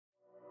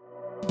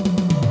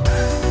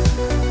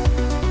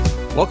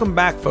Welcome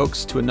back,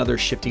 folks, to another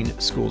Shifting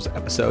Schools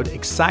episode.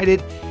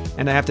 Excited,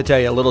 and I have to tell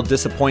you, a little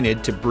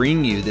disappointed to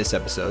bring you this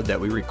episode that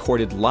we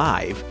recorded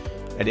live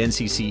at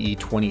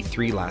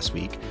NCCE23 last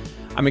week.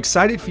 I'm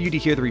excited for you to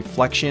hear the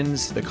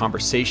reflections, the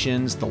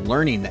conversations, the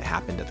learning that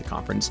happened at the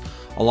conference,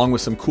 along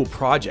with some cool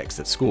projects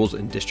that schools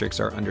and districts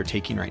are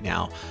undertaking right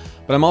now.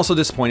 But I'm also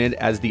disappointed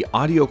as the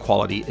audio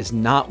quality is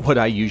not what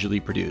I usually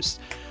produce.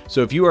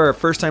 So if you are a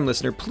first-time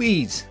listener,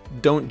 please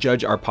don't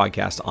judge our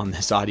podcast on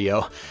this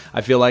audio.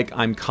 I feel like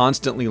I'm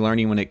constantly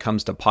learning when it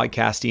comes to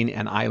podcasting,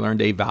 and I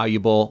learned a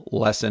valuable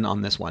lesson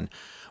on this one.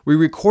 We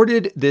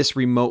recorded this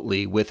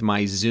remotely with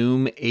my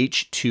Zoom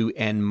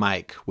H2N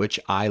mic, which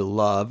I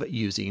love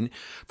using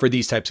for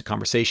these types of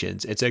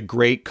conversations. It's a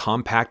great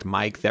compact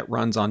mic that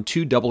runs on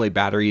 2 AA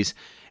batteries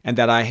and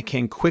that I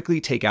can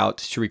quickly take out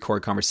to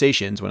record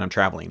conversations when I'm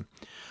traveling.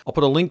 I'll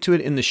put a link to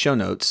it in the show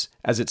notes,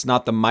 as it's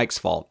not the mic's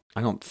fault,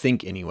 I don't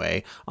think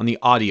anyway, on the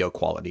audio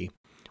quality.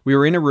 We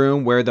were in a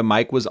room where the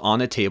mic was on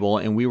a table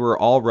and we were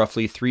all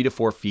roughly 3 to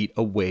 4 feet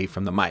away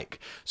from the mic.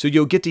 So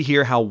you'll get to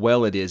hear how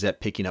well it is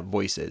at picking up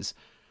voices.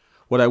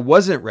 What I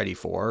wasn't ready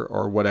for,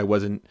 or what I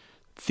wasn't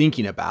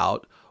thinking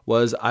about,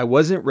 was I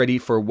wasn't ready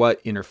for what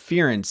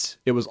interference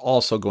it was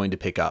also going to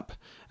pick up.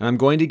 And I'm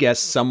going to guess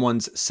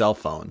someone's cell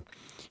phone.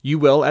 You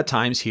will at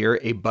times hear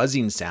a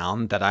buzzing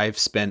sound that I've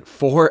spent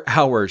 4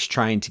 hours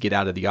trying to get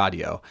out of the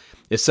audio.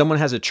 If someone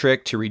has a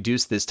trick to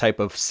reduce this type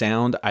of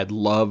sound, I'd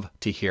love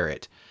to hear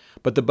it.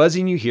 But the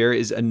buzzing you hear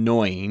is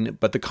annoying,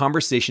 but the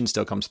conversation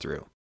still comes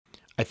through.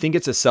 I think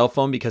it's a cell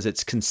phone because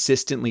it's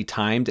consistently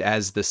timed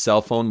as the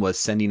cell phone was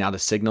sending out a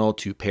signal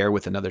to pair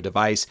with another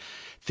device.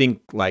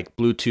 Think like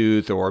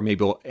Bluetooth or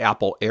maybe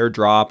Apple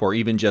AirDrop or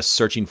even just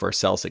searching for a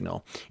cell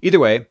signal. Either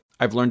way,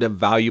 I've learned a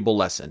valuable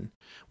lesson.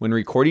 When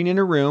recording in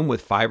a room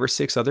with 5 or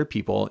 6 other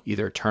people,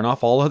 either turn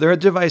off all other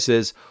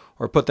devices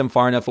or put them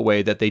far enough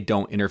away that they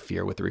don't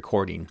interfere with the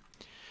recording.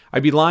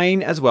 I'd be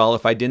lying as well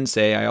if I didn't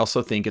say I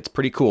also think it's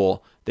pretty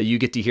cool that you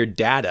get to hear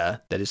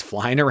data that is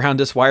flying around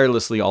us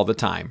wirelessly all the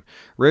time.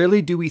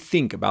 Rarely do we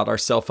think about our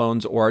cell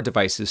phones or our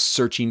devices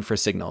searching for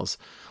signals,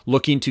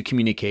 looking to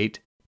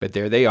communicate, but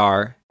there they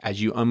are,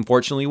 as you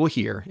unfortunately will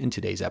hear in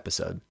today's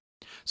episode.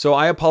 So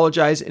I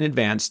apologize in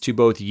advance to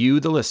both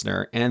you, the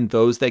listener, and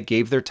those that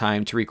gave their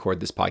time to record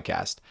this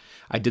podcast.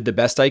 I did the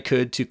best I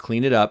could to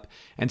clean it up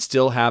and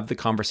still have the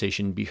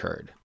conversation be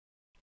heard.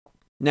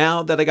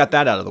 Now that I got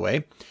that out of the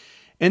way,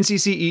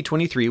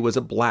 NCCE23 was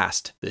a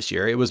blast this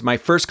year. It was my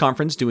first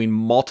conference doing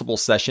multiple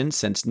sessions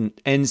since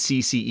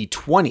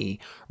NCCE20,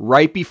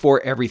 right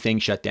before everything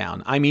shut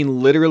down. I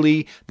mean,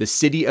 literally, the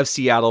city of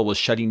Seattle was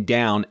shutting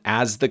down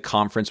as the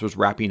conference was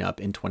wrapping up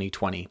in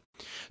 2020.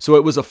 So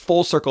it was a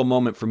full circle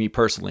moment for me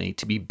personally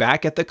to be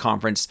back at the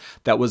conference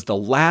that was the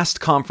last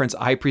conference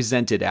I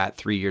presented at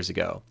 3 years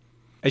ago.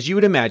 As you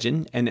would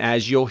imagine, and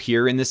as you'll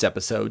hear in this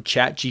episode,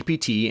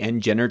 ChatGPT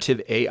and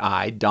generative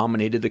AI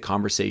dominated the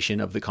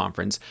conversation of the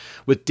conference,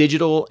 with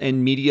digital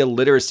and media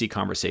literacy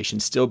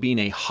conversations still being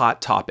a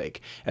hot topic,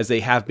 as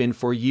they have been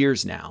for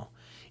years now.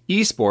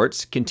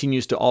 Esports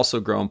continues to also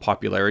grow in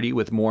popularity,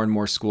 with more and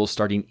more schools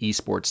starting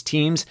esports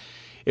teams.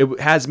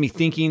 It has me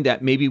thinking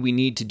that maybe we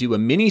need to do a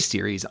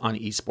mini-series on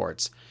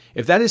esports.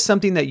 If that is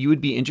something that you would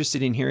be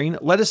interested in hearing,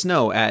 let us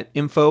know at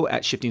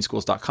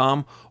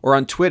info@shiftingschools.com or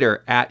on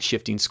Twitter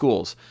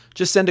 @shiftingschools.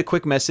 Just send a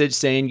quick message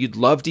saying you'd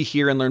love to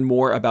hear and learn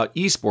more about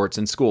esports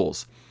in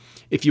schools.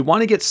 If you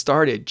want to get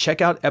started, check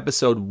out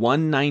episode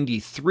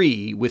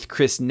 193 with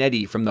Chris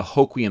Nettie from the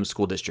Hoquiam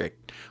School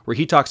District, where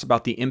he talks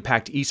about the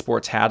impact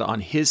esports had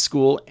on his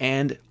school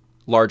and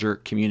larger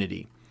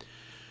community.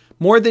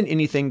 More than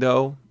anything,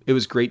 though, it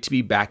was great to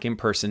be back in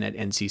person at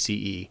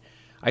NCCE.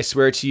 I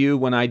swear to you,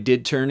 when I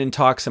did turn in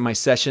talks in my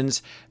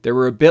sessions, they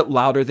were a bit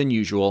louder than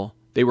usual.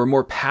 They were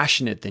more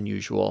passionate than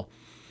usual.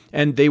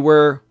 And they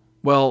were,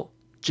 well,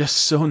 just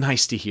so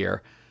nice to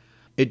hear.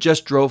 It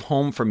just drove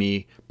home for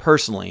me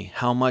personally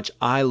how much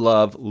I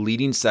love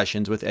leading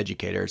sessions with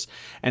educators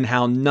and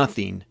how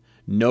nothing,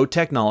 no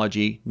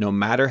technology, no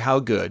matter how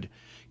good,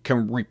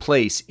 can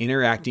replace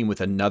interacting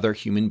with another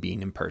human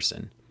being in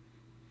person.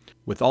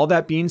 With all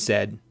that being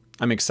said,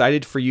 I'm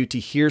excited for you to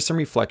hear some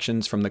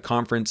reflections from the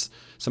conference,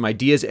 some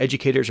ideas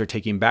educators are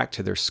taking back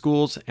to their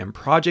schools, and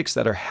projects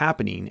that are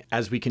happening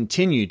as we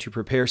continue to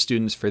prepare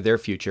students for their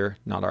future,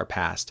 not our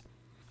past.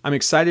 I'm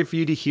excited for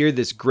you to hear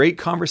this great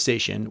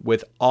conversation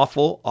with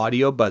awful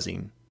audio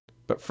buzzing.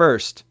 But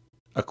first,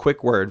 a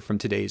quick word from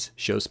today's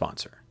show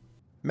sponsor.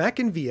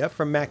 Mackin Via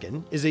from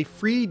Mackin is a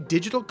free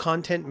digital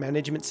content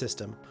management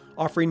system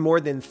offering more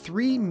than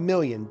 3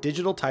 million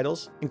digital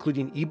titles,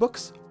 including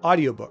ebooks,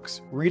 audiobooks,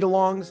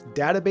 read-alongs,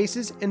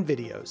 databases, and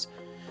videos.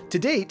 To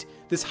date,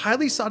 this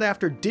highly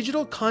sought-after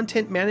digital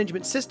content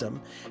management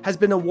system has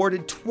been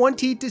awarded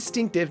 20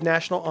 distinctive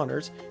national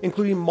honors,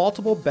 including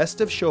multiple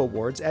Best of Show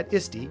awards at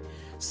ISTE,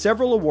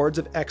 several awards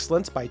of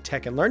excellence by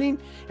Tech and Learning,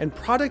 and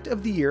Product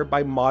of the Year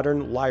by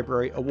Modern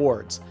Library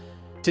Awards.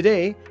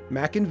 Today,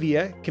 Mackin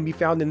Via can be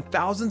found in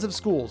thousands of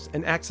schools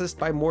and accessed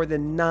by more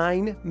than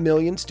 9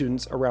 million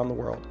students around the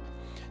world.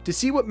 To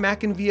see what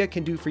McInVia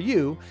can do for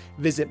you,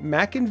 visit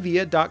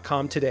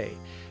McInVia.com today.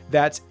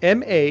 That's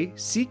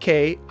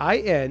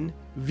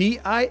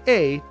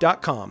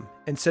MACKINVIA.com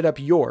and set up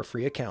your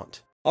free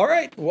account. All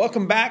right,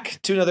 welcome back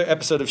to another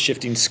episode of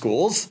Shifting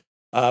Schools.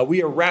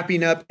 We are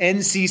wrapping up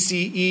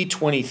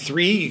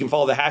NCCE23. You can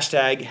follow the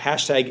hashtag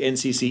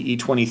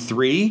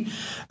NCCE23.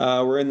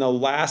 We're in the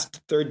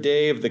last third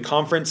day of the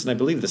conference, and I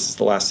believe this is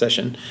the last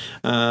session.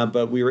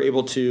 But we were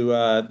able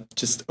to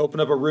just open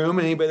up a room,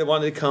 and anybody that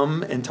wanted to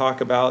come and talk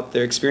about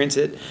their experience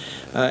at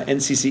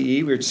NCCE,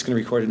 we were just going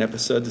to record an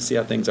episode to see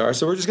how things are.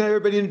 So we're just going to have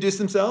everybody introduce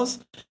themselves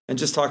and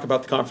just talk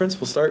about the conference.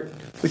 We'll start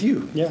with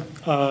you. Yeah,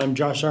 I'm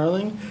Josh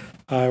Arling.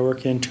 I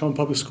work in Tacoma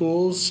Public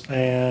Schools,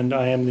 and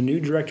I am the new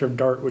director of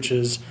DART, which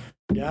is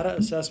Data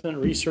Assessment,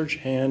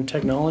 Research, and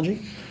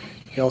Technology.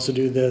 We also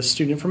do the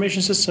Student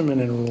Information System and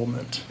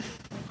Enrollment.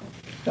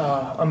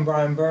 I'm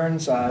Brian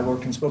Burns. I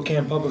work in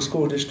Spokane Public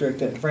School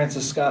District at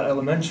Francis Scott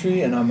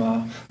Elementary, and I'm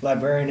a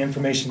Librarian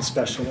Information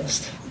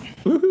Specialist.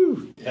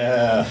 Woohoo!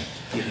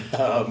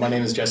 My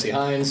name is Jesse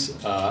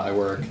Hines. I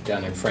work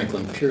down in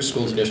Franklin Pierce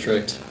School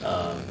District,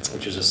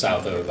 which is just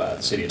south of the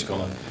city of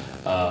Tacoma.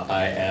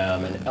 I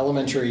am an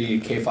elementary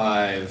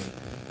K-5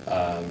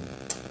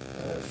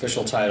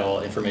 official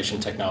title information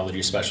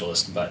technology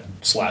specialist, but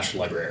 /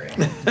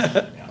 librarian.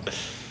 Yeah.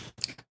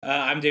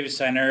 I'm David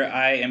Steiner.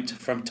 I am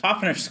from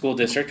Toppenish School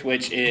District,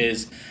 which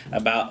is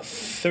about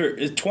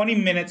 20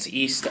 minutes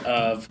east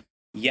of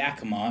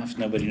Yakima, if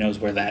nobody knows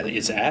where that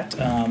is at.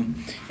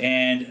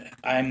 And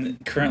I'm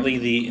currently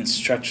the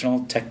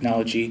instructional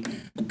technology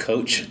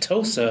coach,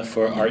 TOSA,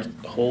 for our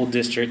whole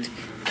district,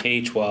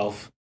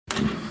 K-12.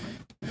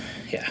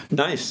 Yeah.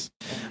 Nice.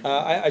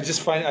 I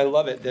just I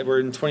love it that we're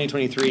in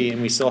 2023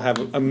 and we still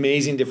have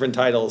amazing different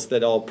titles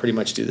that all pretty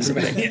much do the same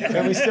thing. Yeah.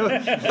 And we still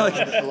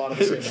A lot of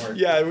the same work.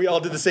 Yeah, we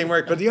all did the same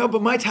work. But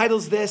my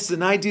title's this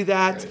and I do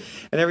that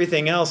and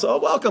everything else. Oh,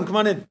 welcome. Come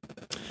on in.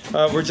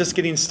 We're just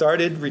getting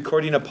started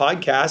recording a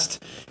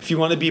podcast. If you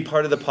want to be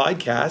part of the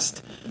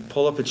podcast,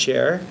 pull up a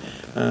chair.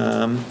 Sorry,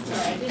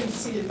 I didn't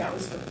see that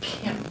was the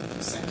camp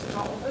you sent to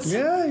all of us.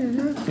 Yeah, you're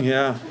good.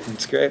 Yeah,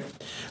 that's great.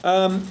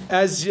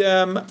 As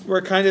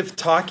we're kind of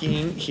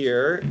talking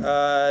here,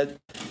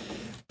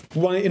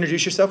 want to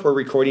introduce yourself? We're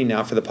recording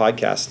now for the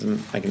podcast,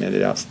 and I can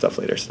edit out stuff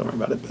later, so don't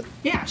worry about it. But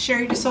Yeah,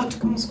 Sherry DeSalle,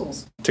 Tacoma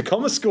Schools.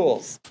 Tacoma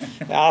Schools,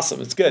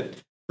 awesome. It's good.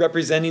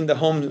 Representing the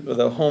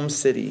home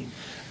city.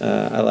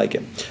 I like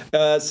it.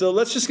 So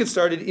let's just get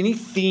started. Any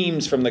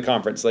themes from the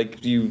conference?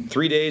 Like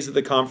 3 days of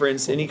the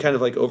conference, any kind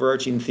of like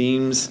overarching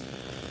themes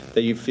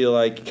that you feel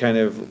like kind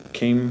of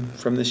came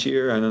from this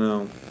year? I don't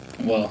know.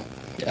 Well,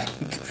 yeah.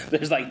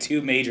 There's like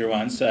two major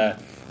ones.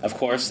 Of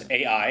course,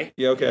 AI.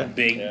 Yeah, okay.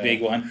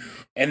 Big one.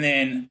 And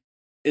then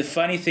the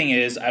funny thing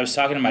is, I was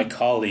talking to my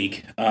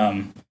colleague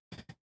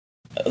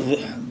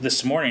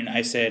this morning.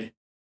 I said,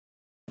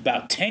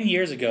 about 10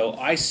 years ago,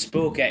 I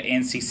spoke at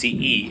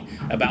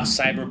NCCE about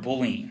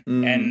cyberbullying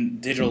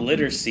and digital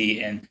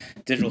literacy and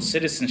digital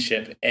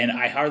citizenship, and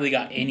I hardly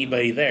got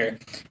anybody there.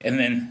 And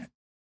then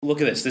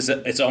look at this.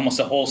 It's almost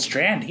a whole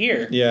strand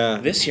here. Yeah.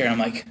 This year, I'm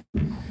like,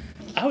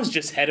 I was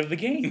just head of the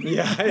game.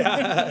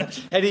 Yeah.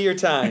 Head of your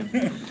time.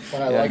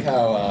 But I like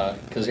how,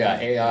 because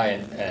AI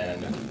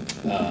and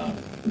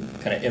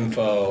kind of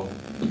info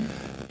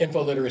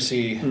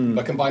literacy,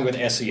 but combined with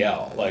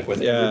SEL, like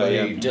with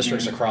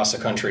districts across the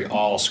country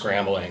all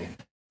scrambling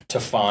to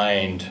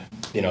find,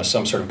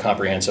 some sort of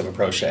comprehensive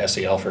approach to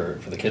SEL for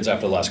the kids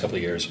after the last couple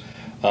of years.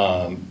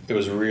 It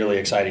was really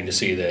exciting to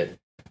see that,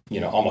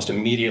 almost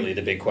immediately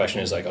the big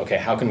question is like, okay,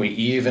 how can we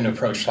even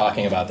approach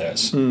talking about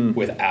this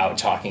without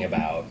talking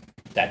about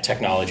that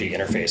technology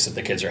interface that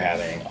the kids are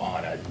having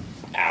on an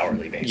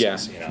hourly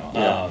basis,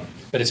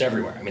 but it's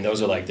everywhere. I mean,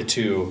 those are like the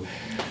two.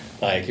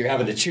 Like you're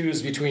having to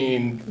choose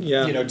between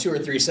 2 or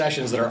 3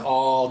 sessions that are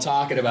all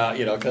talking about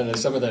kind of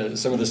some of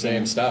the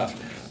same stuff.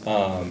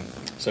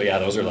 So yeah,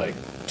 those are like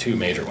 2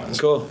 major ones.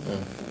 Cool.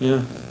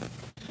 Yeah.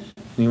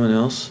 Anyone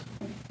else?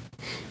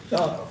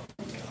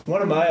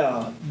 One of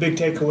my big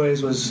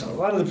takeaways was a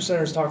lot of the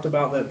presenters talked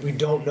about that we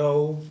don't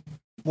know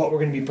what we're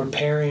going to be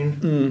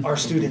preparing our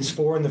students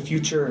for in the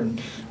future,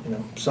 and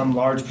some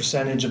large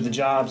percentage of the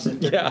jobs that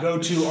they're going to go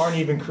to aren't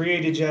even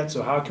created yet.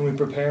 So how can we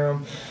prepare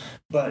them?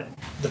 But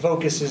the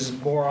focus is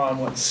more on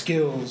what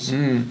skills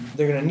they're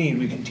going to need.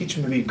 We can teach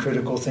them to be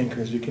critical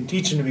thinkers. We can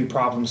teach them to be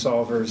problem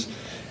solvers.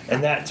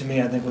 And that, to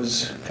me, I think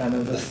was kind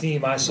of the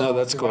theme I saw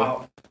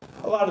throughout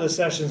a lot of the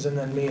sessions. And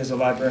then me as a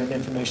librarian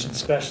information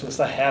specialist,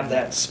 I have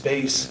that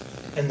space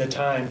and the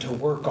time to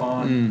work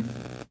on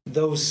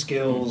those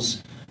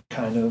skills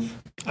kind of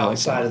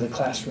outside of the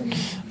classroom.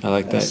 I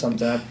like that. That's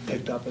something I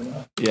picked up in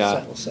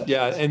several sessions.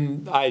 Yeah,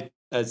 and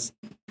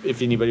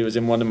if anybody was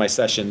in one of my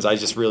sessions, I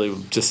just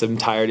am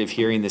tired of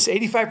hearing this.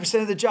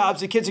 85% of the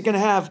jobs the kids are going to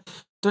have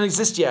don't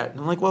exist yet. And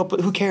I'm like, well, but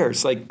who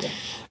cares? Like, I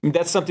mean,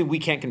 that's something we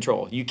can't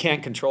control. You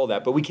can't control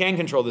that, but we can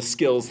control the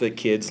skills that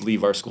kids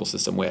leave our school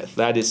system with.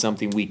 That is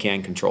something we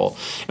can control,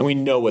 and we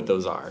know what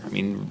those are. I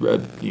mean,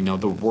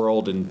 the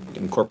world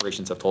and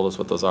corporations have told us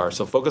what those are.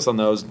 So focus on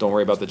those. Don't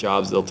worry about the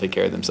jobs; they'll take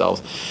care of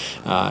themselves.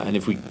 And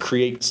if we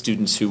create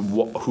students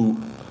who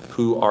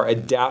are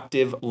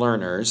adaptive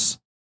learners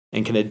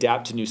and can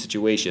adapt to new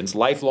situations.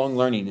 Lifelong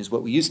learning is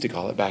what we used to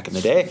call it back in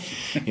the day,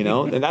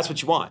 and that's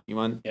what you want. You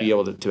want to be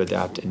able to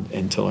adapt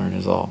and to learn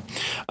as well.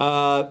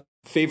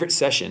 Favorite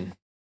session?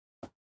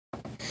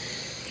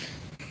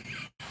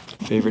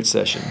 Favorite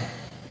session?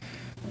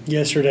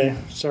 Yesterday.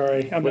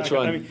 Sorry. Which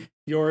one?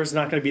 Yours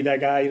not going to be that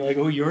guy. You're like,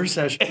 oh, your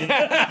session.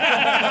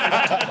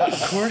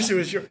 Of course it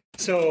was your.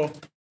 So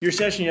your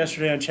session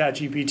yesterday on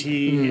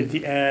ChatGPT, at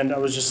the end, I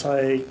was just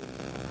like,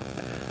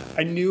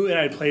 I knew and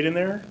I played in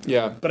there.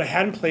 Yeah. But I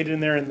hadn't played in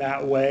there in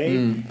that way.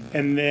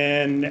 And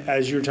then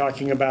as you were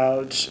talking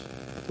about,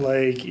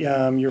 like,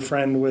 your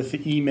friend with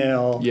the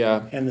email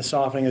and the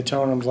softening of the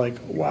tone, I was like,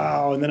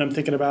 wow. And then I'm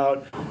thinking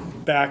about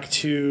back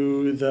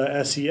to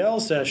the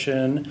SEL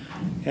session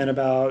and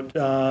about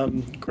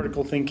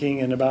critical thinking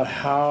and about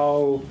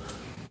how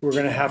we're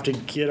going to have to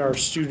get our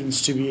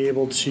students to be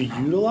able to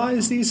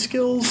utilize these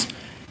skills.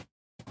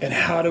 And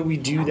how do we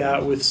do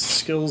that with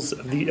skills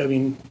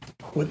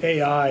with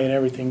AI and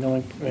everything?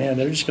 Going, man,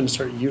 they're just going to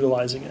start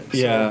utilizing it.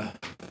 So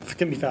it's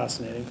going to be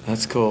fascinating.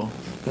 That's cool.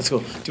 Do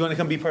you want to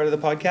come be part of the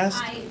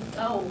podcast?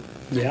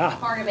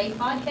 Part of a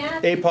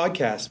podcast? A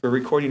podcast. We're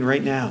recording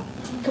right now.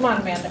 Come on,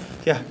 Amanda.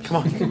 Yeah, come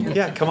on.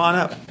 Yeah, come on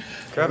up.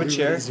 Grab a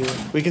chair.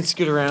 We can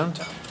scoot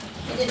around.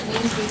 I didn't mean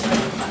to be so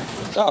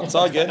Oh, it's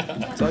all good.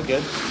 It's all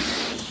good.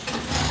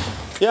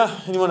 Yeah,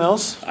 anyone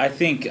else? I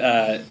think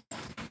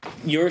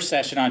your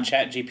session on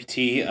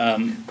ChatGPT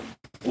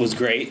was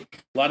great.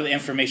 A lot of the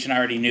information I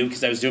already knew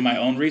because I was doing my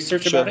own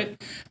research about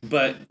it.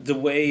 But the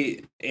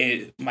way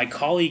my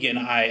colleague and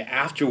I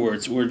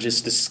afterwards were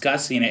just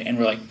discussing it, and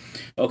we're like,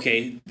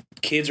 okay,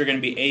 kids are going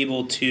to be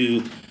able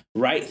to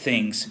write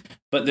things,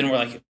 but then we're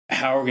like,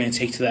 how are we going to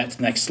take that to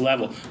the next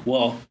level?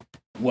 Well,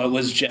 what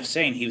was Jeff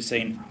saying? He was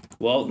saying,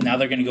 well, now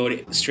they're going to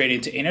go straight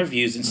into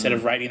interviews instead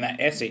of writing that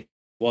essay.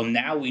 Well,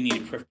 now we need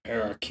to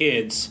prepare our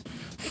kids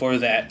for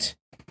that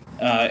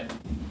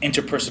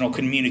interpersonal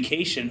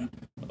communication,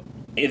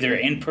 either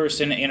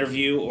in-person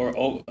interview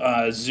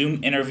or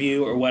Zoom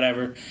interview or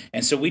whatever.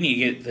 And so we need to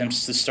get them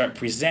to start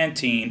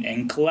presenting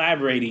and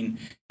collaborating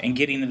and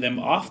getting them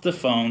off the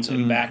phones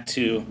and back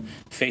to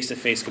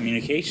face-to-face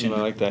communication. I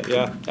like that.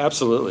 Yeah,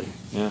 absolutely.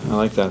 Yeah, I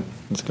like that.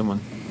 That's a good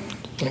one.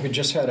 We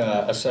just had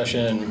a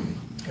session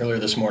earlier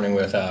this morning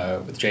with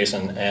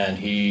Jason, and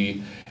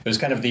it was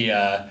kind of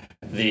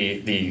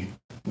the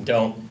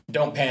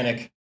don't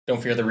panic,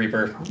 don't fear the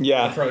reaper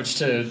approach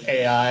to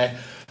AI.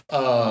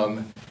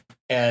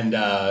 And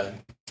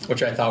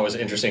which I thought was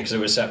interesting because it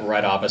was set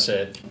right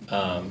opposite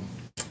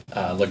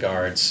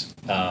Lagarde's.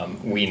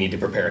 We need to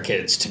prepare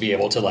kids to be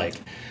able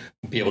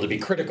to be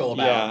critical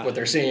about what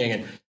they're seeing,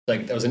 and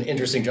that was an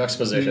interesting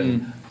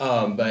juxtaposition.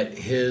 But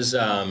his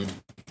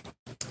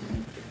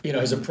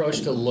his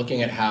approach to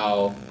looking at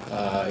how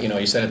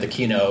he said at the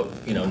keynote,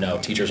 no,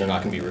 teachers are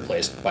not going to be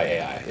replaced by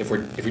AI. If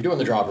you're doing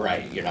the job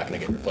right, you're not going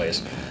to get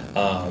replaced.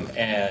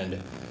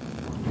 And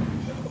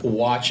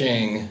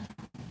watching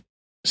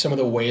some of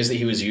the ways that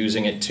he was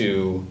using it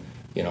to,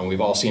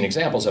 we've all seen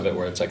examples of it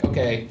where it's like,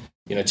 okay,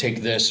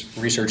 take this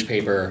research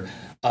paper,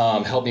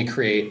 help me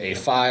create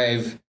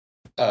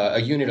a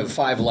unit of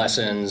 5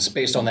 lessons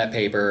based on that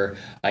paper.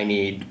 I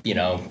need,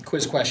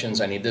 quiz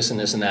questions. I need this and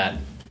this and that.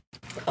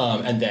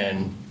 And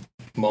then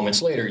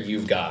moments later,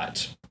 you've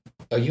got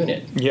a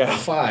unit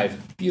of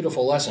 5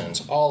 beautiful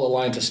lessons, all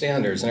aligned to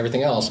standards and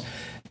everything else.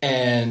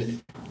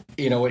 And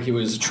what he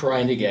was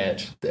trying to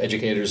get the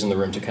educators in the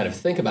room to kind of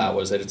think about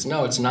was that it's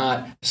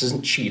not, this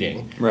isn't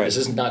cheating. Right. This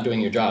isn't not doing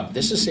your job.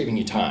 This is saving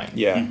you time.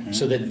 Yeah. Mm-hmm.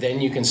 So that then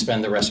you can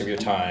spend the rest of your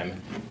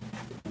time,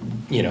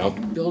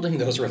 building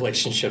those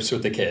relationships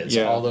with the kids.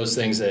 Yeah. All those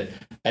things that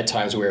at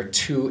times we're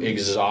too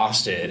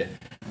exhausted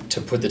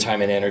to put the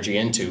time and energy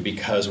into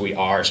because we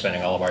are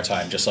spending all of our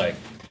time just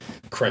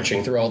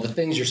crunching through all the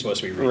things you're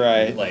supposed to be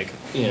reading.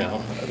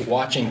 Right.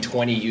 Watching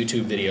 20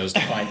 YouTube videos to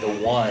find the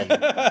one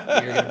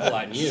that you're going to pull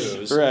out and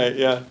use. Right,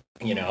 yeah.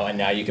 And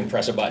now you can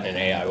press a button and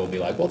AI will be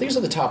like, well, these are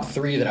the top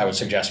 3 that I would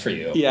suggest for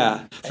you.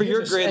 Yeah. For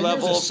your grade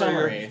level.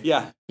 Summary.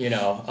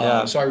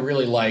 So I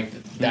really like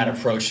that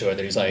approach to it,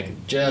 that he's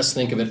like, just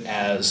think of it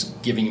as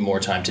giving you more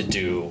time to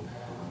do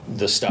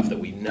the stuff that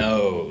we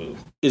know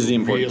is the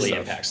important really stuff.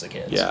 Impacts the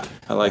kids. Yeah,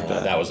 I like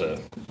that. That was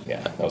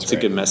That's a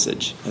good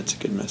message. That's a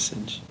good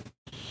message.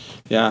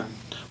 Yeah.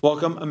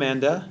 Welcome,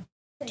 Amanda.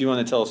 Do you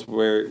want to tell us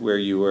where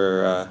you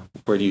were?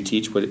 Where do you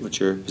teach? What's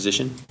your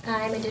position?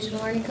 I'm a digital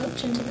learning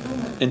coach in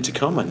Tacoma. In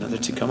Tacoma, another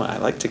Tacoma. I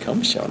like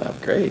Tacoma showing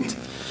up. Great.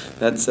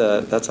 That's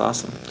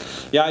awesome.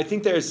 Yeah, I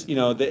think there's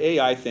the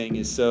AI thing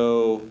is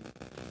so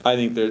I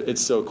think that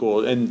it's so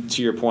cool. And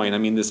to your point, I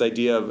mean, this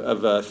idea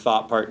of a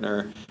thought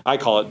partner, I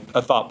call it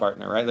a thought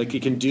partner, right? Like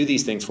it can do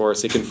these things for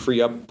us. It can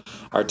free up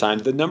our time.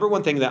 The number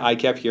one thing that I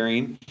kept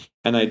hearing,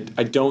 and I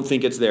don't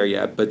think it's there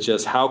yet, but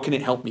just how can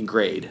it help me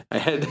grade? I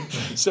had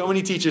so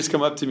many teachers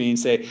come up to me and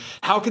say,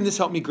 how can this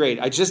help me grade?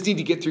 I just need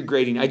to get through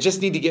grading. I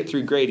just need to get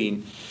through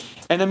grading.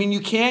 And I mean, you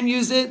can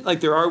use it.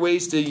 Like there are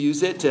ways to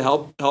use it to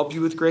help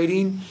you with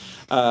grading.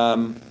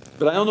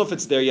 But I don't know if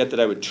it's there yet that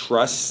I would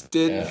trust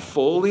it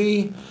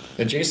fully.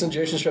 And Jason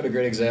showed a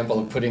great example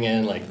of putting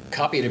in, like,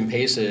 copied and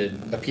pasted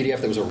a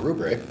PDF that was a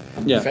rubric,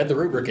 fed the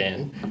rubric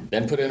in,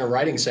 then put in a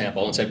writing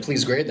sample and said,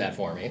 please grade that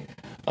for me.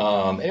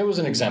 And it was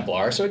an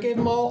exemplar, so it gave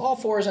them all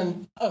fours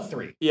and a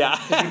 3. Yeah.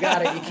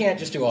 You can't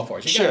just do all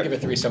fours. You got to give a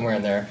 3 somewhere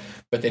in there.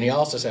 But then he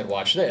also said,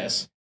 watch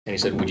this. And he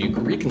said, would you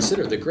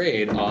reconsider the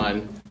grade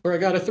on where I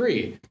got a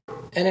 3?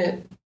 And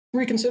it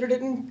reconsidered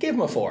it and gave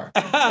him a 4.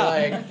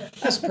 Like,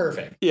 that's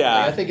perfect. Yeah.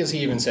 Like, I think, as he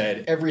even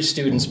said, every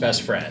student's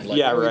best friend. Like,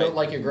 you don't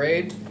like your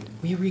grade?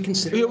 We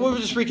reconsider it. We'll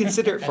just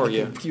reconsider it for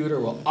you. The computer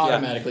will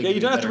automatically give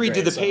you don't have to redo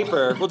grade, the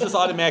paper. We'll just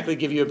automatically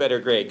give you a better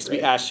grade because we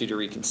asked you to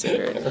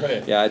reconsider it.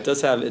 Right. Yeah, it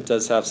does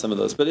have some of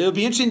those. But it'll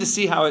be interesting to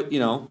see how it,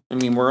 I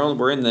mean,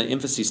 we're in the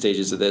infancy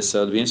stages of this,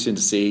 so it'll be interesting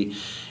to see.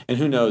 And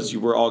who knows,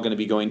 we're all going to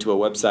be going to a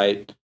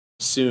website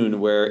soon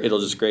where it'll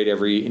just grade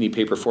any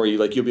paper for you.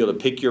 Like you'll be able to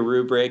pick your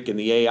rubric, and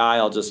the AI,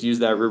 I'll just use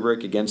that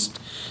rubric against,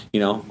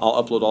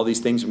 I'll upload all these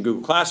things from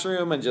Google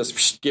Classroom and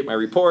just get my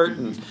report.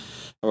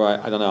 Or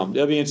I don't know.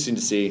 It'll be interesting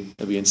to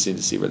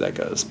see. Where that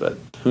goes. But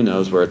who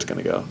knows where it's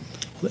going to go.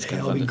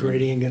 It'll be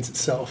grading against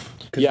itself.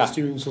 Because the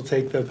students will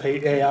take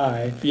the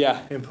AI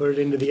and put it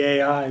into the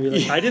AI and be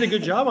like, I did a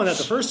good job on that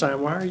the first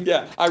time. Why are you?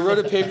 Yeah, I wrote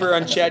a paper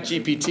on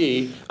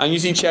ChatGPT. I'm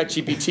using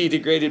ChatGPT to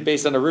grade it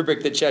based on a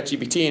rubric that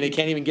ChatGPT, and it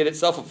can't even get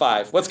itself a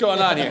 5. What's going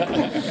on here?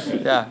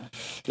 Yeah,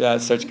 it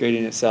starts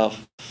grading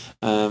itself.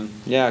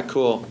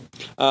 Cool.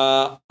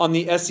 On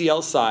the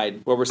SEL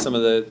side, what were some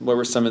of the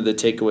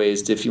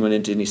takeaways? If you went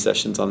into any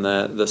sessions on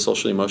the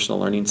social emotional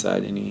learning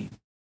side, any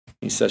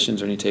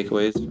sessions or any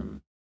takeaways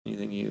from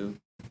anything you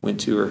went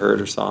to or heard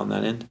or saw on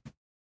that end?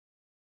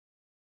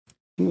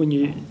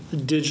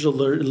 Digital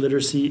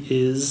literacy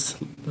is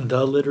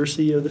the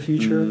literacy of the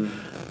future.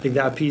 Like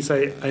that piece,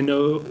 I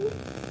know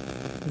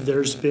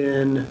there's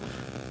been,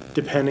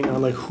 depending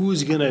on like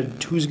who's gonna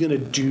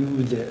do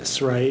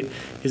this, right?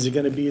 Is it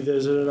gonna be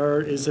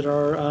our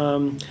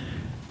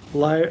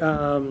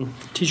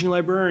teaching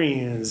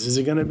librarians? Is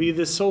it going to be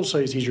the social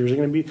studies teachers? Is it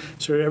going to be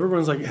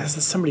everyone's like, is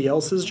this somebody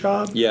else's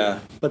job? Yeah.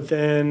 But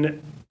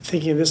then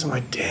thinking of this, I'm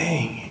like,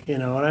 dang,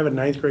 and I have a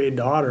 9th grade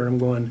daughter. I'm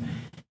going,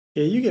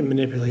 yeah, you get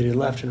manipulated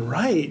left and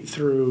right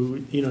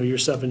through your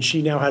stuff, and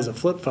she now has a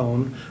flip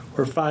phone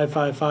where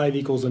 555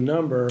 equals a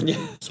number.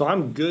 Yeah. So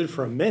I'm good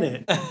for a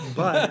minute,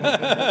 but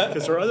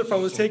because her other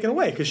phone was taken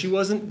away because she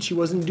wasn't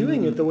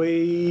doing it the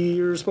way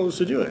you're supposed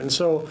to do it, and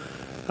so.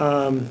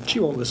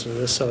 She won't listen to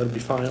this, so it'll be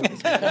fine.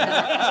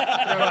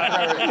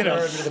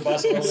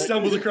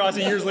 Stumbles across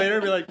it years later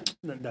and be like,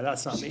 no,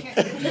 that's not me.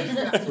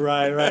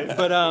 Right.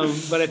 But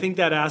I think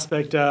that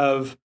aspect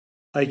of,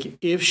 like,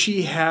 if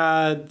she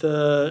had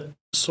the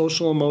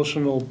social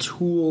emotional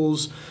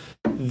tools,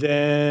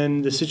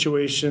 then the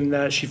situation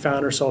that she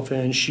found herself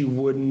in, she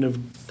wouldn't have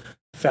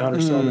found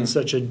herself in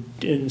such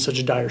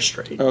a dire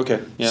strait. Okay.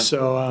 Yeah.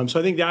 So I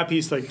think that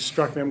piece like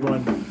struck me. I'm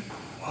going,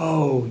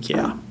 oh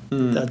yeah.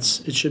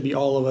 It should be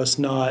all of us,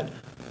 not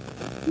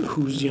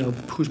who's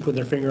putting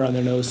their finger on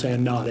their nose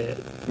saying not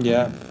it.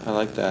 Yeah, I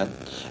like that.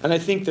 And I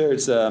think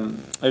there's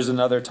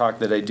another talk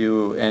that I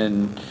do,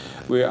 and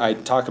I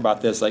talk about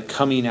this like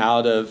coming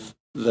out of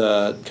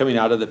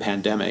the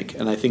pandemic.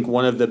 And I think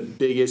one of the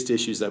biggest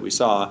issues that we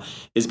saw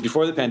is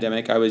before the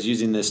pandemic, I was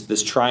using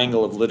this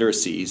triangle of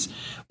literacies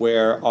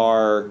where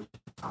our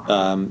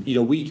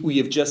we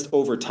have just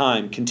over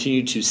time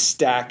continued to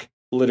stack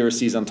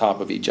literacies on top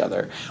of each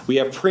other. We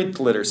have print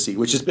literacy,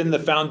 which has been the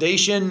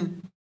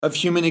foundation of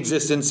human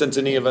existence since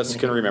any of us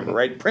can remember,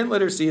 right? Print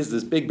literacy is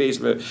this big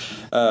base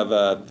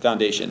of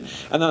foundation.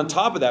 And then on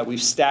top of that, we've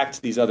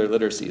stacked these other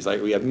literacies.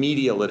 Like we have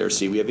media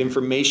literacy, we have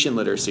information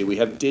literacy, we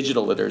have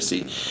digital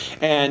literacy.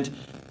 And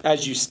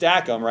as you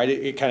stack them, right,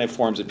 it kind of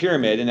forms a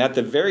pyramid. And at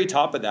the very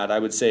top of that, I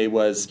would say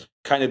was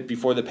kind of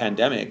before the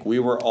pandemic, we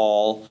were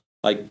all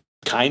like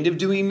kind of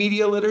doing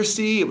media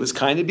literacy. It was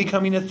kind of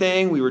becoming a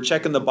thing. We were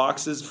checking the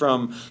boxes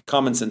from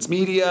Common Sense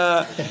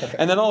Media.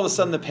 And then all of a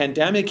sudden the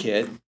pandemic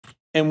hit,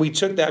 and we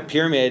took that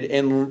pyramid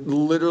and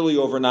literally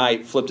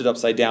overnight flipped it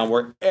upside down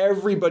where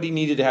everybody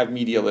needed to have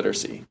media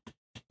literacy.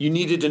 You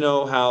needed to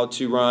know how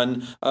to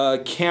run a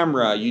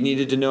camera. You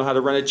needed to know how to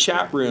run a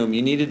chat room.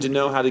 You needed to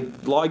know how to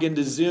log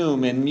into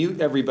Zoom and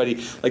mute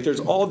everybody. Like there's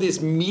all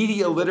this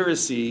media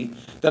literacy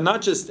that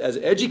not just as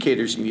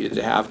educators you needed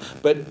to have,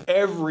 but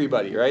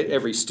everybody, right?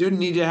 Every student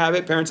needed to have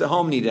it. Parents at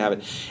home needed to have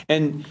it.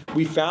 And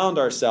we found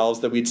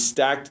ourselves that we'd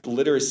stacked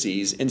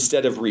literacies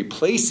instead of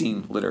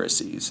replacing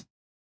literacies.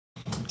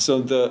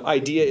 So the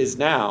idea is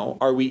now,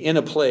 are we in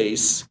a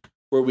place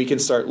where we can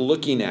start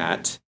looking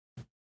at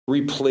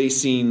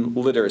replacing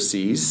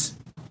literacies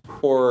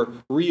or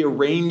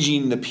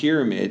rearranging the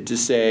pyramid to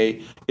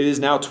say it is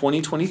now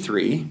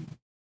 2023.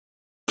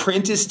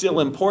 Print is still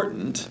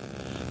important,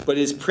 but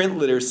is print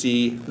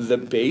literacy the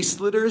base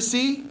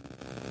literacy?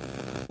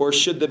 Or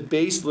should the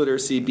base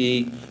literacy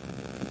be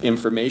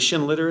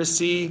information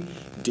literacy,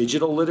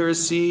 digital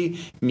literacy,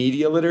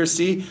 media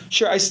literacy?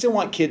 Sure, I still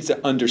want kids to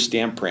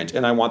understand print,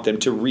 and I want them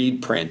to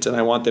read print, and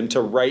I want them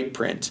to write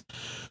print.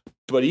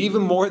 But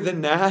even more than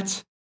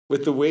that,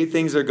 with the way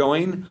things are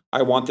going,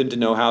 I want them to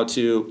know how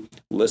to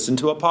listen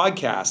to a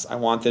podcast. I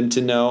want them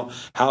to know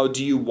how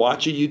do you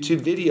watch a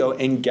YouTube video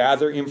and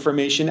gather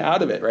information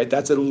out of it, right?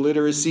 That's a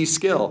literacy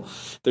skill.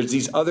 There's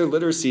these other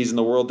literacies in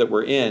the world that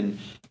we're in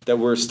that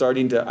we're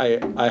starting to,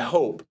 I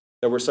hope,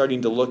 that we're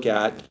starting to look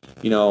at,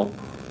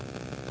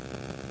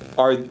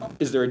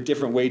 is there a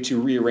different way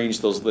to rearrange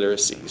those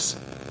literacies?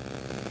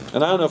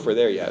 And I don't know if we're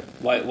there yet.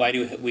 Why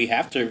do we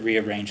have to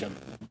rearrange them?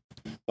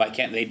 Why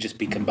can't they just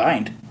be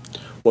combined?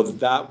 Well,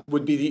 that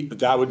would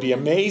be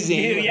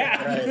amazing.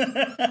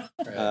 Yeah.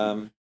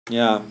 Right.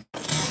 Yeah.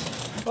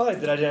 I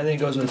like that idea. I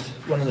think it goes with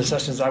one of the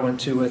sessions I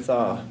went to with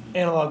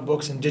analog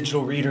books and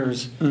digital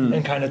readers,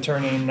 and kind of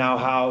turning now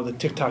how the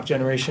TikTok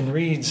generation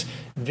reads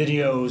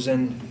videos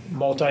and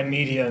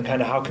multimedia, and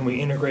kind of how can we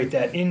integrate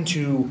that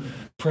into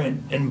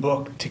print and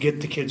book to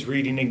get the kids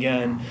reading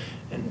again,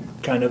 and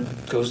kind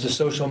of goes to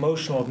social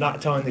emotional of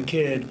not telling the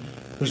kid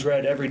who's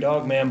read every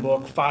Dogman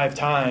book 5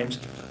 times,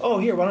 oh,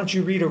 here, why don't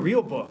you read a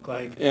real book?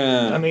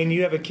 I mean,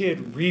 you have a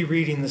kid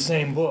rereading the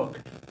same book.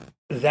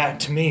 That,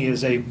 to me,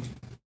 is a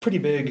pretty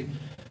big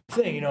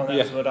thing.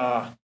 That's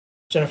what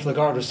Jennifer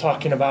Lagarde was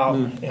talking about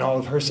in all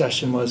of her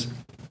session was,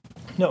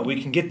 no,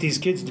 we can get these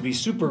kids to be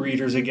super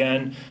readers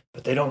again,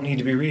 but they don't need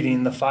to be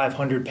reading the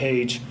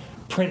 500-page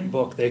print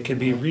book. They could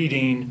be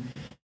reading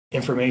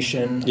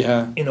information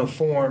in a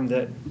form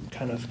that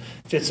kind of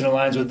fits and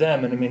aligns with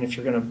them. And I mean, if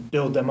you're going to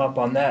build them up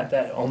on that,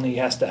 that only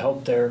has to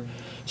help their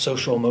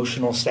social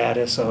emotional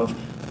status of,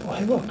 oh,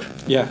 hey, look,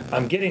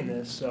 I'm getting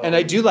this. So. And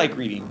I do like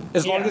reading.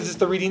 As long as it's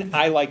the reading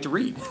I like to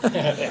read,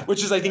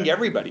 which is, I think,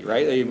 everybody,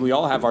 right? We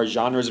all have our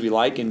genres we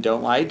like and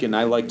don't like, and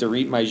I like to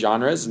read my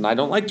genres, and I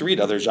don't like to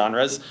read other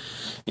genres,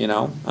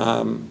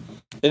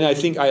 And I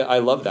think I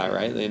love that,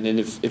 right? And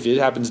if it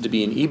happens to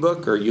be an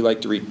ebook, or you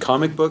like to read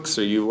comic books,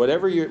 or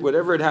whatever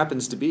it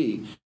happens to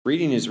be,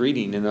 reading is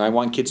reading, and I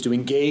want kids to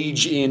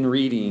engage in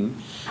reading.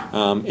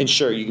 And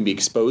sure, you can be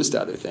exposed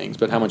to other things,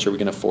 but how much are we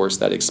going to force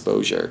that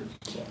exposure?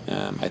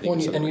 I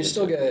think, and you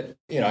still get,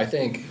 I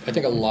think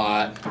a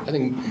lot. I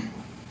think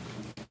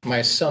my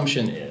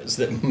assumption is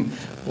that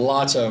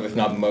lots of, if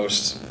not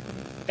most,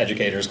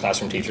 educators,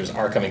 classroom teachers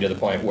are coming to the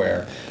point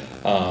where,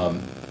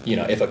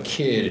 if a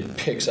kid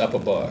picks up a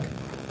book.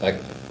 Like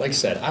I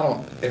said,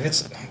 if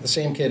it's the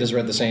same kid has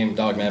read the same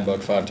Dogman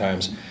book 5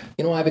 times,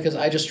 you know why? Because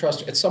I just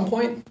trust at some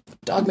point,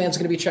 Dogman's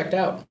going to be checked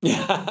out.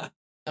 Yeah.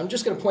 I'm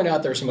just going to point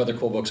out there are some other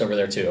cool books over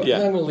there too. Yeah.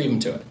 And I'm going to leave them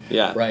to it.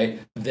 Yeah.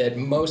 Right? That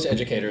most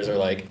educators are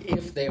like,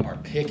 if they are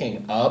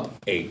picking up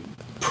a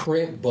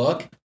print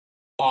book,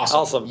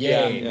 awesome.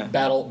 Yay. Yeah.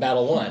 Battle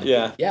won.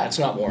 Yeah. Yeah, it's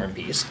not War and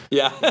Peace.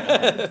 Yeah.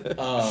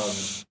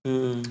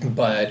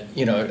 But,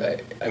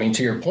 I mean,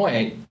 to your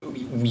point,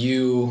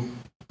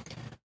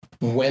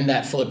 when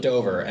that flipped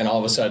over and all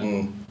of a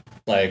sudden,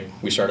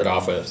 we started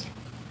off with,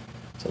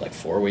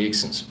 4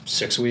 weeks and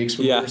 6 weeks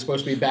we were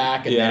supposed to be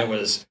back, and then it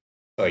was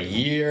a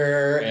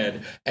year,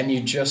 and you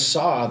just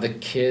saw the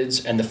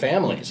kids and the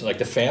families,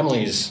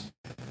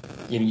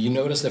 you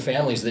notice the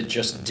families that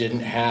just didn't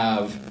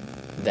have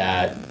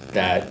that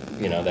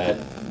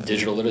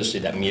digital literacy,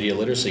 that media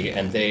literacy,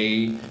 and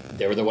they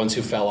were the ones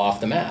who fell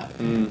off the map.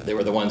 They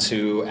were the ones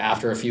who,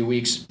 after a few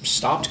weeks,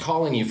 stopped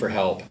calling you for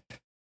help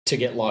to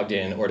get logged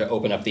in or to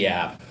open up the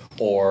app,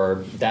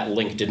 or that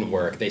link didn't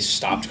work. They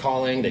stopped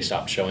calling. They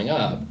stopped showing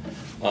up.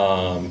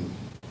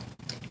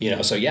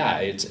 So yeah,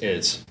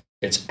 it's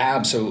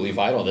absolutely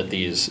vital that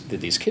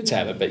these kids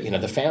have it. But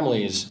the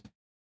families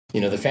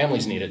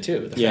need it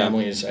too. The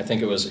families. I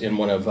think it was in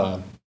one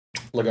of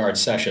Lagarde's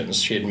sessions.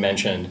 She had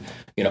mentioned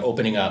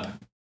opening up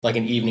an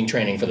evening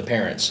training for the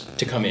parents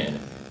to come in,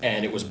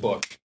 and it was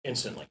booked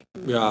instantly.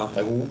 Yeah.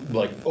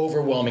 Like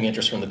overwhelming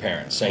interest from the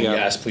parents saying,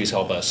 yes, please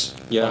help us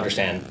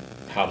understand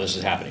how this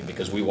is happening,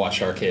 because we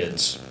watched our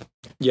kids.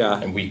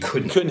 Yeah. And we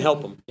couldn't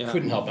help them. Yeah.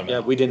 Couldn't help them. Yeah,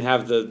 we didn't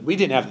have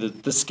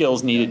the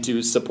skills needed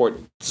to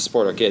support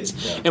our kids.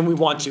 Yeah. And we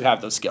want to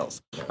have those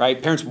skills,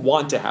 right? Parents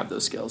want to have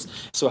those skills.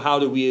 So how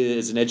do we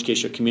as an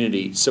educational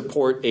community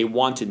support a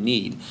wanted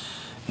need?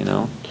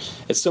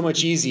 It's so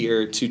much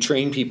easier to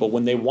train people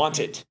when they want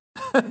it.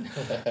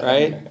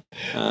 Right?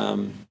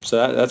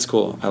 So that's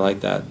cool. I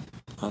like that.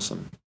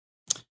 Awesome.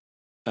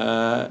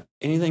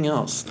 Anything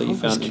else that you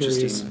found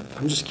interesting?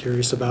 I'm just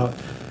curious about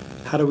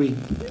how do we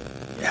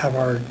have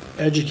our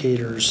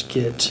educators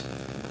get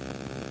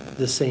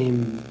the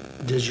same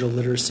digital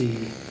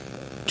literacy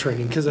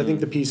training? Because I think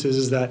the piece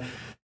is that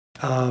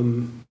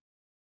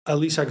at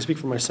least I can speak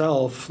for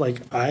myself.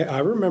 Like I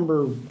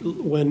remember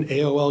when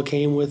AOL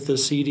came with the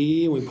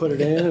CD and we put it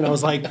in, and I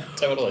was like,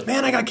 Totally.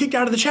 man, I got kicked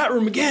out of the chat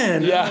room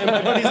again. Yeah. And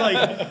my buddy's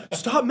like,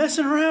 stop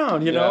messing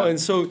around, you know? Yeah. And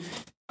so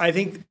I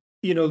think,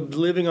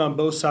 living on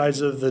both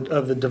sides of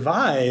the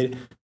divide,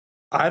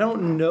 I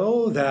don't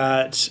know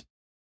that,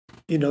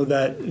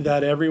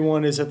 that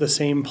everyone is at the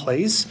same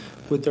place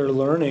with their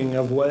learning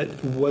of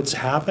what's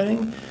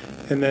happening.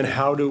 And then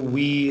how do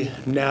we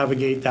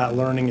navigate that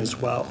learning as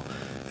well?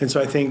 And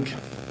so I think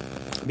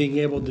being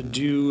able to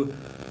do,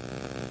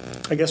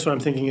 I guess what I'm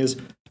thinking is,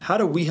 how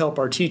do we help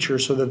our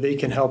teachers so that they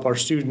can help our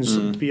students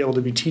be able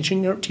to be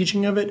teaching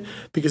of it?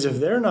 Because if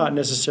they're not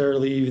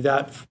necessarily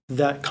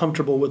that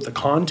comfortable with the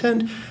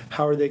content,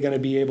 how are they going to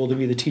be able to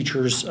be the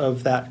teachers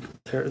of that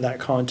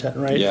content,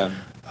 right? Yeah.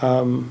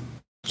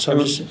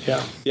 So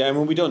Yeah, and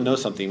when we don't know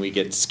something, we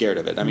get scared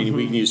of it. I mean,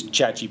 we can use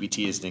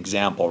ChatGPT as an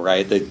example,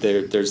 right?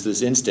 There's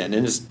this instant,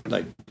 and it's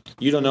like,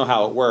 you don't know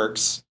how it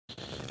works.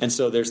 And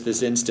so there's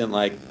this instant,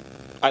 like,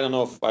 I don't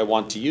know if I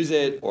want to use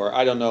it, or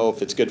I don't know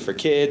if it's good for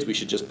kids. We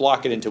should just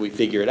block it until we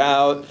figure it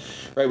out,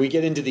 right? We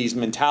get into these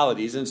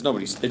mentalities, and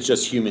it's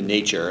just human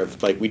nature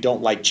of, like, we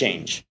don't like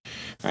change,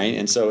 right?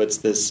 And so it's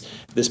this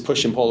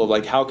push and pull of,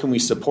 like, how can we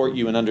support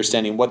you in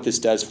understanding what this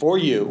does for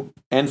you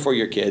and for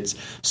your kids,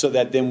 so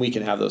that then we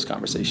can have those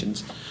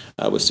conversations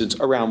with students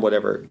around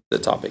whatever the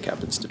topic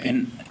happens to be.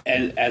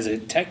 And as a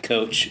tech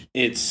coach,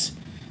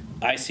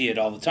 I see it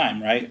all the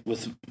time, right?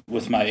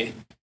 With my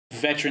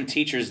veteran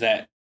teachers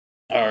that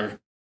are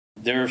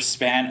their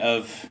span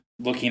of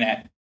looking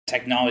at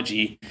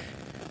technology,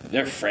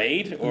 they're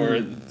afraid,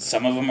 or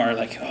some of them are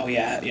like, oh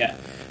yeah.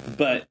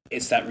 But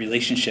it's that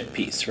relationship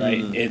piece,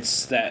 right?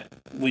 It's that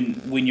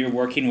when you're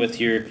working with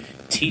your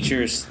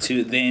teachers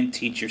to then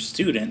teach your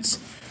students,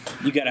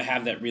 you got to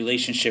have that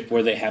relationship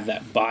where they have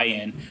that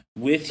buy-in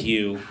with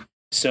you.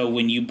 So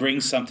when you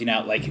bring something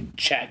out like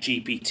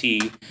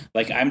ChatGPT,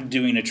 like I'm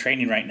doing a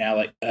training right now,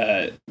 like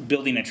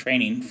building a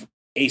training,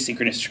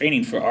 asynchronous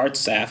training for art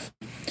staff,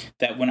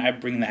 that when I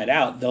bring that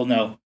out, they'll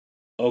know,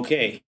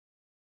 okay,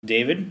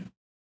 David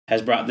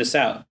has brought this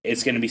out.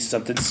 It's going to be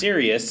something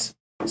serious,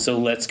 so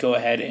let's go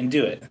ahead and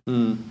do it.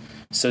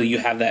 So you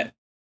have that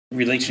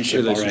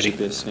relationship already.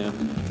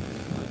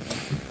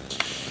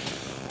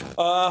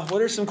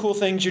 What are some cool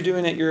things you're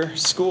doing at your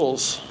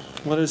schools?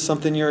 What is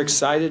something you're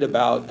excited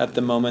about at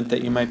the moment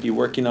that you might be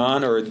working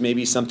on, or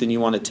maybe something you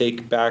want to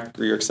take back,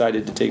 or you're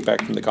excited to take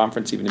back from the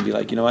conference, even to be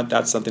like, you know what,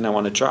 that's something I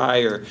want to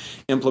try or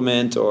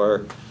implement,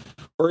 or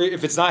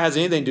if it's not has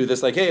anything to do with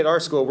this, like, hey, at our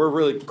school, we're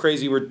really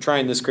crazy, we're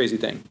trying this crazy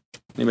thing.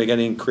 Anybody got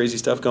any crazy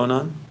stuff going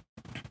on?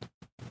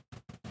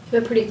 We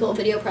have a pretty cool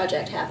video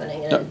project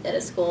happening at a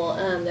school.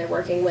 They're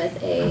working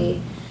with a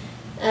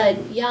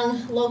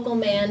young local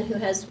man who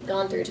has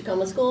gone through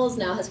Tacoma schools,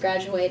 now has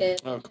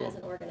graduated, has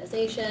an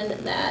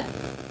organization that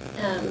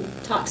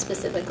talks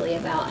specifically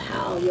about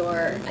how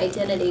your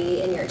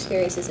identity and your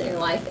experiences in your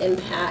life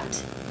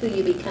impact who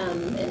you become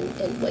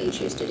and what you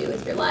choose to do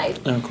with your life.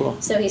 Oh,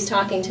 cool. So he's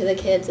talking to the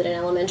kids at an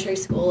elementary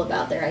school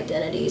about their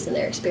identities and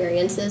their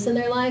experiences in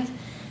their life,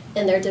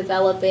 and they're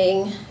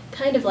developing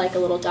kind of like a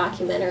little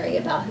documentary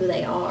about who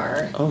they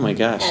are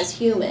as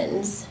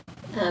humans.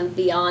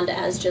 Beyond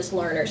as just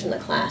learners in the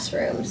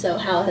classroom. So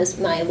how has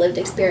my lived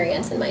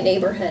experience in my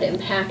neighborhood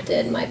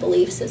impacted my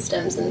belief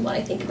systems and what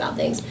I think about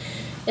things?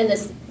 In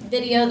this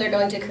video, they're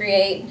going to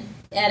create,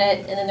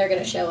 edit, and then they're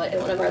going to show it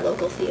in one of our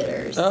local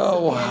theaters.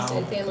 So parents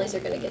and families are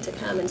going to get to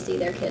come and see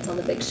their kids on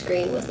the big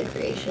screen with the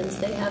creations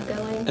they have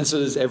going. And so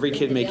is every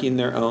kid making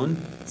their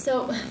own?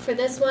 So for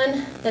this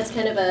one, that's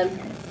kind of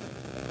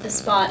a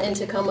spot in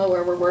Tacoma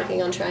where we're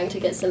working on trying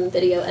to get some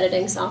video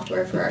editing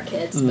software for our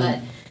kids, but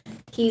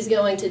he's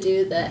going to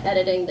do the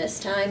editing this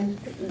time.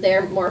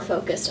 They're more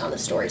focused on the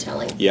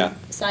storytelling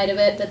side of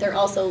it, but they're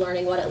also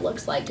learning what it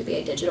looks like to be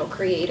a digital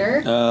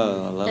creator.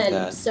 Oh, I love that.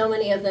 And so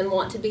many of them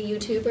want to be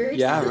YouTubers.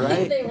 Yeah,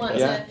 right. They want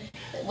to,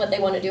 what they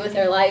want to do with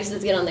their lives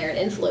is get on there and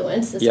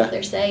influence, is what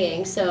they're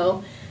saying.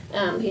 So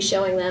he's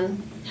showing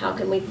them how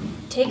can we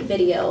take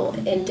video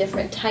in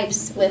different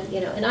types with,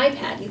 an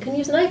iPad. You can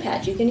use an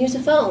iPad, you can use a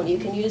phone, you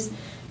can use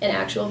an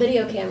actual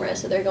video camera,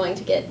 so they're going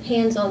to get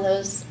hands on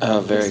those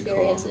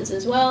experiences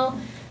as well.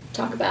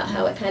 Talk about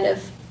how it kind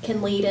of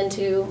can lead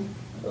into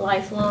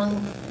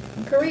lifelong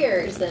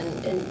careers and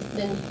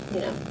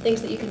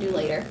things that you can do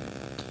later.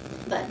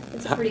 But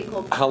it's a pretty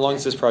cool project. How long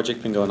has this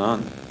project been going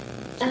on?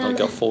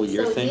 Like a full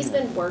year thing? So he's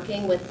been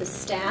working with the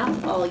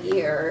staff all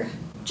year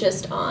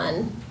just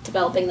on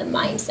developing the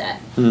mindset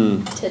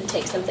to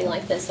take something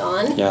like this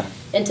on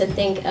and to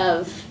think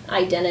of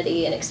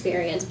identity and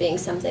experience being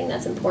something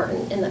that's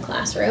important in the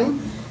classroom.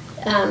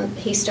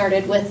 He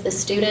started with the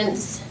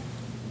students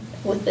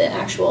with the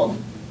actual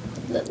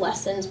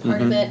lessons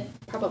part of it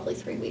probably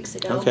 3 weeks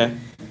ago. Okay.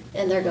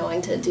 And they're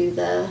going to do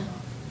the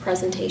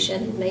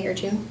presentation in May or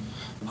June.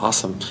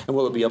 Awesome. And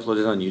will it be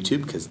uploaded on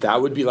YouTube? Because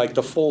that would be like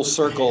the full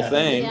circle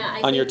thing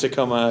on your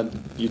Tacoma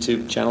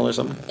YouTube channel or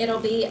something. It'll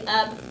be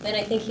up, and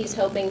I think he's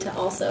hoping to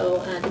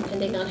also,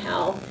 depending on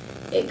how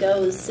it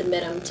goes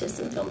submit them to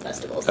some film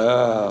festivals.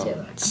 Oh,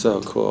 too.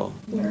 so cool.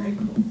 Very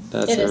cool.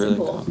 That's It a is a really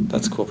cool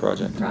That's a cool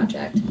project.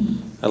 project.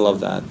 I love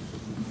that.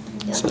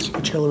 Yeah.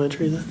 Which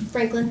elementary then?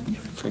 Franklin.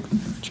 Franklin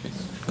Elementary.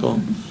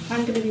 Cool.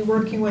 I'm going to be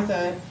working with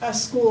a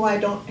school I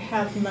don't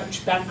have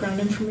much background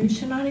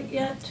information on it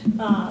yet,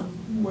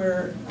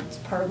 where that's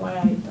part of why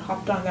I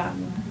hopped on that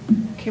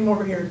and came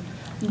over here.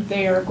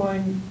 They are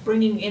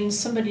bringing in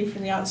somebody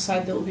from the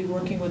outside that will be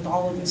working with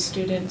all of the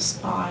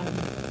students on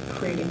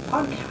creating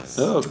podcasts.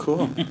 Oh,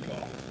 cool.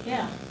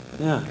 Yeah,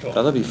 Yeah,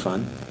 that'll be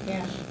fun.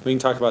 yeah. We can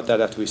talk about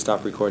that after we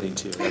stop recording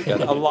too. We've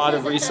got a lot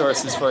of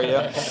resources for you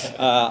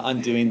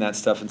on doing that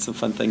stuff and some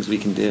fun things we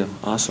can do.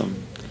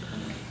 Awesome.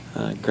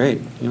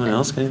 Great. Anyone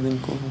else got anything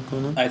cool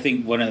going on? I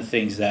think one of the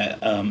things that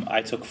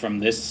I took from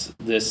this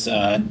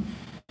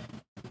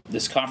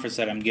conference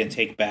that I'm going to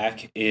take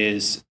back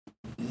is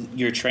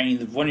your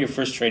training. One of your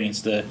first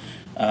trainings, the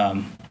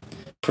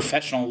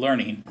professional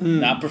learning,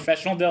 not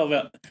professional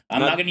development.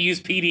 I'm not going to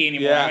use PD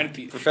anymore. Yeah, I'm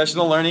gonna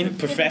professional learning.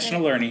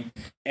 professional learning,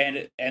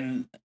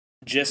 and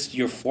just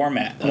your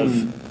format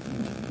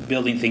of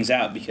building things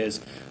out,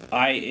 because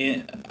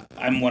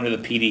I'm one of the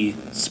PD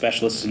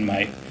specialists in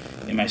my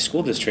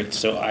school district,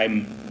 so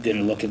I'm going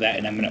to look at that,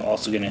 and I'm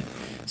also going to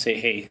say,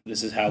 hey,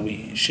 this is how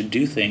we should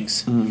do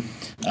things. Cool.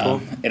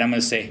 And I'm going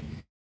to say,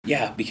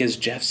 yeah, because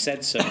Jeff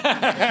said so.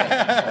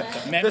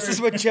 This is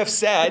what Jeff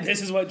said.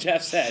 This is what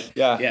Jeff said.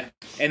 Yeah.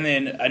 And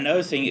then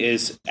another thing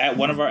is, at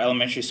one of our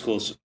elementary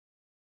schools,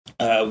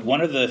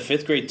 one of the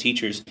 5th grade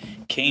teachers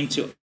came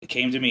to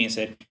me and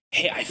said,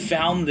 hey, I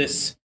found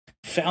this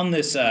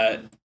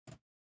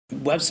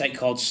website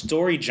called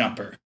Story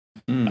Jumper.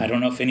 I don't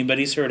know if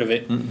anybody's heard of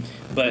it,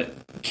 but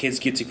kids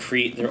get to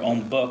create their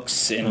own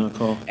books, and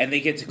cool. and they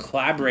get to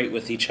collaborate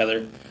with each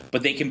other,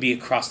 but they can be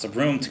across the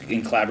room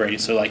and collaborate.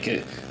 So like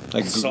Google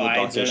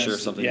slides Doc-ish or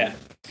something. Yeah,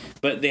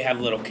 but they have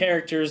little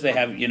characters. They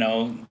have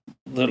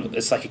little.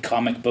 It's like a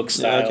comic book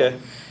style. Okay.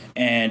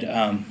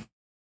 And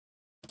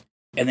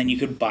then you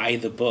could buy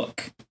the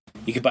book.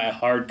 You could buy a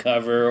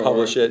hardcover,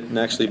 Publish it and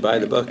actually buy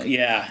the book.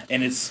 Yeah,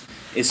 and it's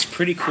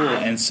pretty cool.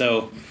 And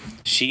so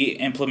she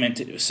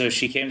implemented. So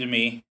she came to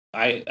me.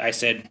 I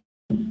said,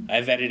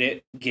 I vetted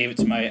it, gave it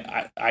to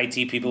my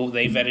IT people.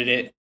 They vetted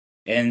it,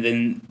 and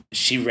then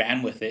she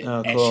ran with it.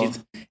 Oh, cool.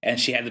 And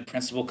she had the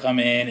principal come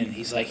in, and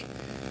he's like,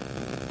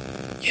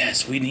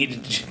 yes, we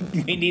need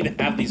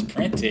to have these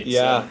printed.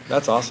 Yeah, So,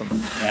 that's awesome.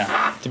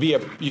 yeah.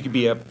 You could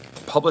be a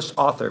published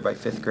author by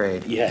 5th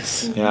grade.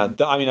 Yes. Yeah,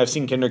 I mean, I've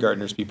seen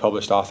kindergartners be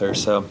published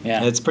authors, so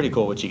Yeah. it's pretty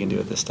cool what you can do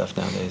with this stuff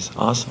nowadays.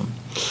 Awesome.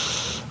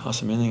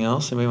 Anything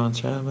else anybody want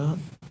to chat about?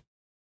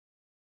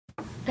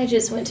 I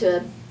just went to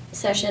a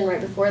session right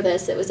before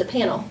this. It was a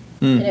panel,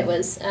 and it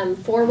was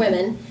 4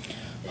 women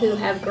who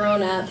have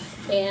grown up,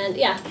 and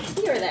yeah,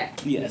 you were there.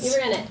 Yes. You were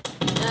in it.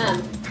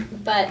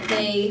 But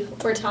they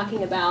were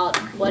talking about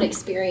what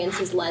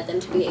experiences led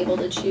them to be able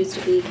to choose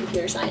to be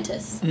computer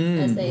scientists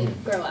as they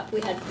grow up.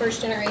 We had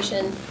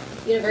first-generation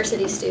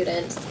university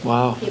students,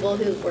 Wow. people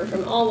who were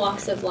from all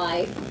walks of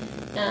life,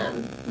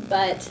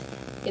 but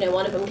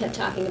one of them kept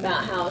talking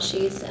about how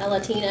she's a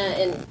Latina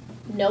and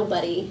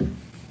nobody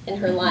in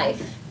her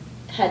life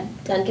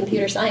had done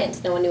computer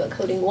science. No one knew what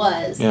coding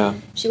was. Yeah.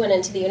 She went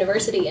into the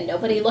university and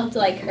nobody looked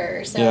like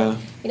her. So,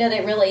 Yeah.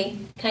 they really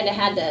kind of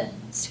had to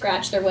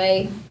scratch their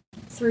way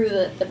through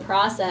the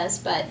process.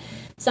 But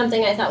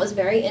something I thought was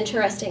very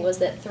interesting was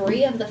that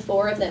 3 of the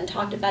 4 of them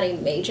talked about a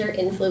major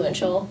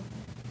influential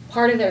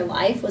part of their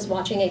life was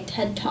watching a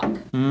TED Talk.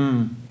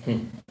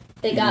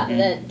 They got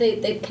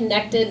they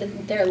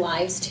connected their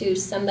lives to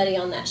somebody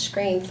on that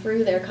screen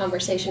through their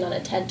conversation on a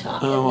TED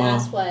Talk. Oh, and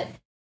that's what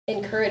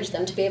encouraged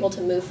them to be able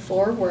to move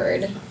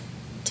forward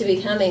to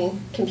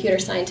becoming computer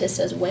scientists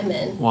as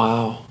women.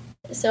 Wow.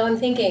 So I'm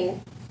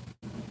thinking,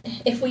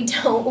 if we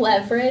don't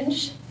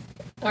leverage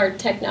our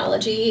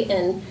technology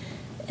and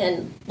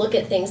look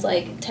at things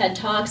like TED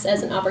Talks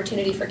as an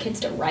opportunity for kids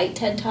to write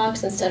TED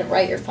Talks instead of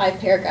write your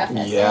 5-paragraph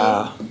essay,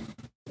 Yeah.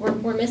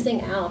 we're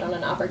missing out on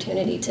an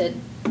opportunity to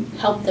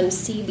help them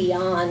see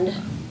beyond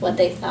what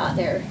they thought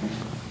they'd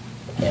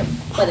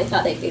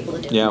be able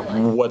to do. Yeah, in their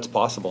life. what's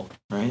possible,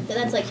 right? But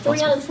that's like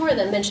 3 out of the 4 of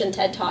them mentioned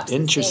TED Talks. as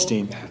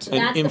Interesting. being- And That's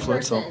the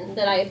influential. person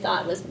that I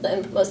thought was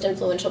the most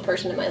influential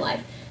person in my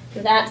life.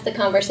 That's the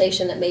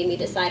conversation that made me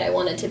decide I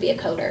wanted to be a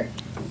coder.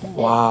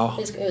 Wow.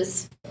 It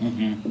was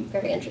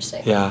very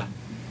interesting. Yeah.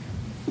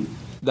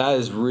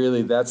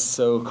 That's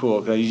so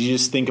cool. 'Cause you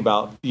just think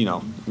about,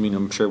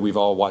 I'm sure we've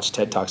all watched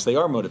TED Talks. They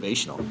are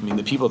motivational. I mean,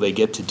 the people they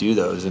get to do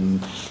those,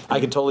 and I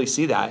can totally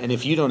see that. And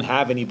if you don't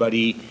have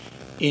anybody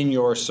in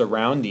your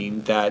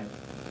surrounding that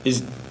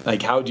is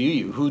like, who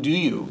do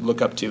you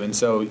look up to? And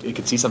so you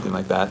could see something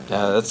like that.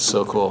 That's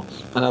so cool.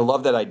 And I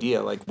love that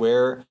idea. Like,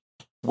 where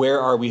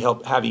are we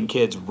having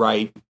kids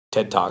write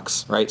TED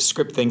Talks, right?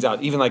 Script things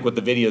out, even like with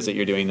the videos that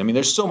you're doing. I mean,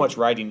 there's so much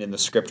writing in the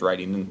script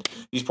writing, and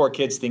these poor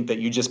kids think that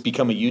you just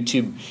become a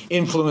YouTube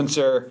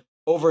influencer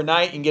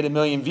overnight and get 1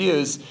 million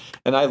views.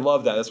 And I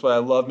love that. That's why I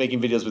love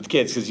making videos with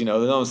kids, because, then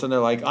all of a sudden they're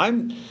like,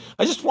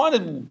 I just want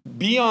to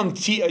be on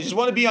I just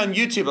want to be on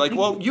YouTube. Like,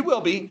 well, you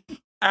will be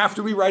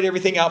after we write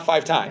everything out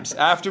 5 times,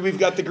 after we've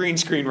got the green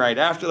screen right,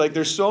 after,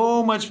 there's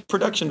so much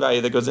production value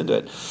that goes into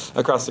it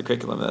across the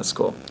curriculum in that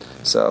school.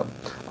 So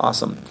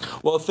awesome.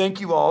 Well, thank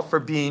you all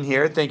for being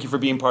here. Thank you for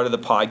being part of the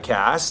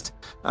podcast.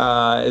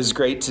 It's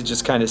great to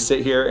just kind of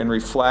sit here and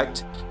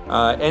reflect.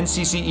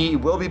 NCCE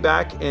will be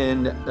back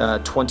in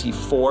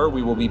 24.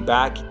 We will be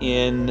back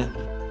in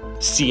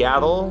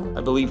Seattle,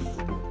 I believe,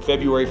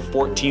 February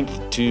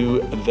 14th to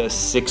the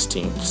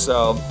 16th.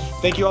 So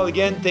thank you all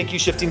again. Thank you,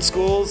 Shifting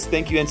Schools.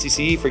 Thank you,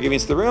 NCCE, for giving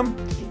us the room.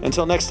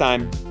 Until next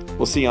time,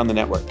 we'll see you on the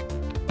network.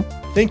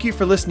 Thank you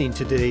for listening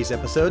to today's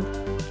episode.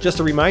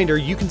 Just a reminder,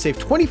 you can save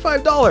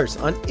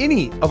 $25 on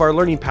any of our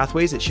learning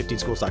pathways at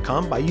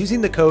shiftingschools.com by using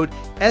the code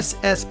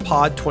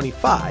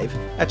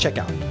SSPOD25 at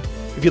checkout.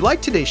 If you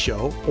like today's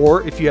show,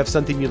 or if you have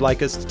something you'd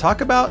like us to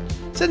talk about,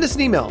 send us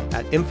an email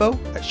at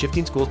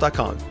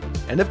info@shiftingschools.com.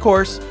 And of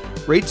course,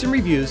 rates and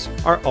reviews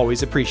are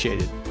always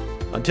appreciated.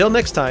 Until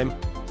next time,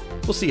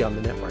 we'll see you on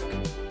the network.